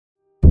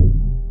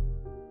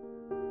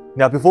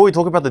Now, before we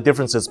talk about the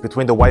differences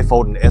between the wave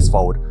fold and S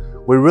fold,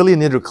 we really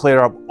need to clear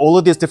up all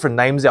of these different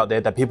names out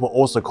there that people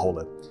also call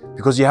it.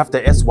 Because you have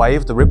the S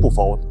wave, the ripple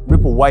fold,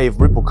 ripple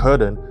wave, ripple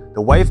curtain,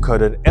 the wave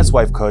curtain, S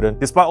wave curtain.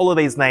 Despite all of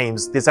these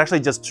names, there's actually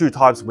just two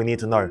types we need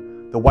to know.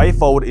 The wave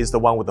fold is the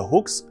one with the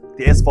hooks,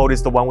 the S fold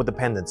is the one with the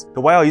pendants.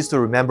 The way I used to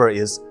remember it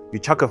is, you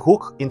chuck a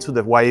hook into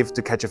the wave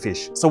to catch a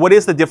fish. So what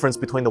is the difference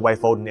between the wave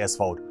fold and S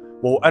fold?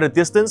 Well, at a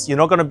distance, you're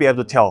not going to be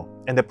able to tell,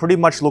 and they pretty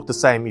much look the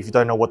same if you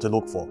don't know what to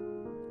look for.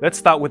 Let's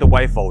start with the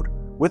wave fold.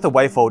 With the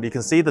wave fold, you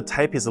can see the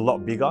tape is a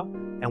lot bigger,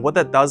 and what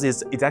that does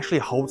is it actually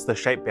holds the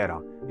shape better.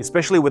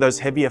 Especially with those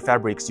heavier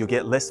fabrics, you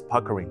get less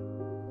puckering.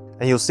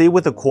 And you'll see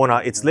with the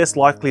corner, it's less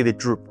likely to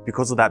droop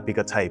because of that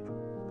bigger tape.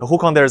 The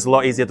hook on there is a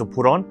lot easier to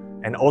put on,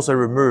 and also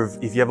remove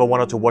if you ever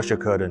wanted to wash your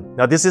curtain.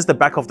 Now this is the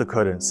back of the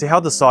curtain. See how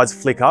the sides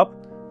flick up?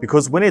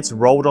 Because when it's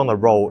rolled on the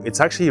roll, it's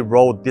actually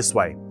rolled this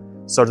way.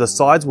 So the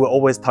sides will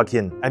always tuck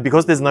in. And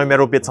because there's no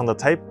metal bits on the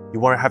tape, you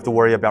won't have to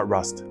worry about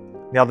rust.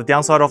 Now the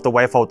downside of the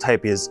wave fold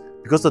tape is,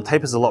 because the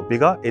tape is a lot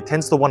bigger, it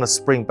tends to want to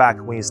spring back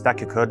when you stack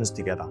your curtains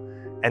together.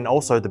 And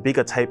also the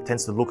bigger tape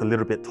tends to look a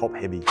little bit top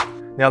heavy.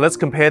 Now let's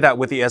compare that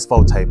with the S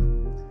fold tape.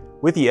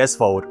 With the S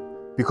fold,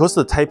 because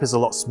the tape is a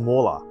lot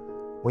smaller,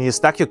 when you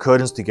stack your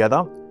curtains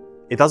together,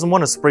 it doesn't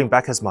want to spring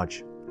back as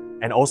much.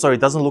 And also it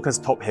doesn't look as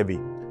top heavy.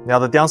 Now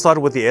the downside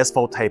with the S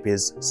fold tape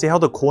is, see how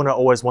the corner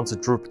always wants to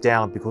droop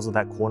down because of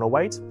that corner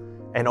weight?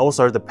 And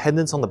also the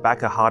pendants on the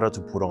back are harder to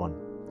put on.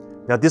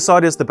 Now this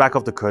side is the back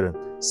of the curtain.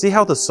 See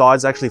how the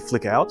sides actually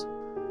flick out?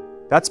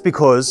 That's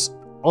because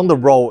on the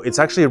roll, it's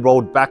actually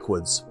rolled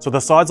backwards. So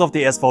the sides of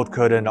the S fold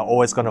curtain are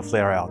always going to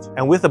flare out.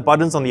 And with the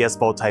buttons on the S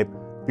fold tape,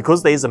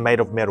 because these are made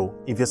of metal,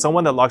 if you're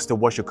someone that likes to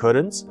wash your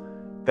curtains,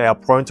 they are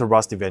prone to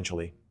rust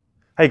eventually.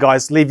 Hey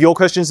guys, leave your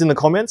questions in the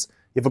comments.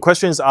 If a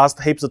question is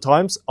asked heaps of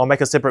times, I'll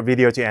make a separate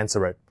video to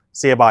answer it.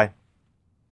 See ya, bye.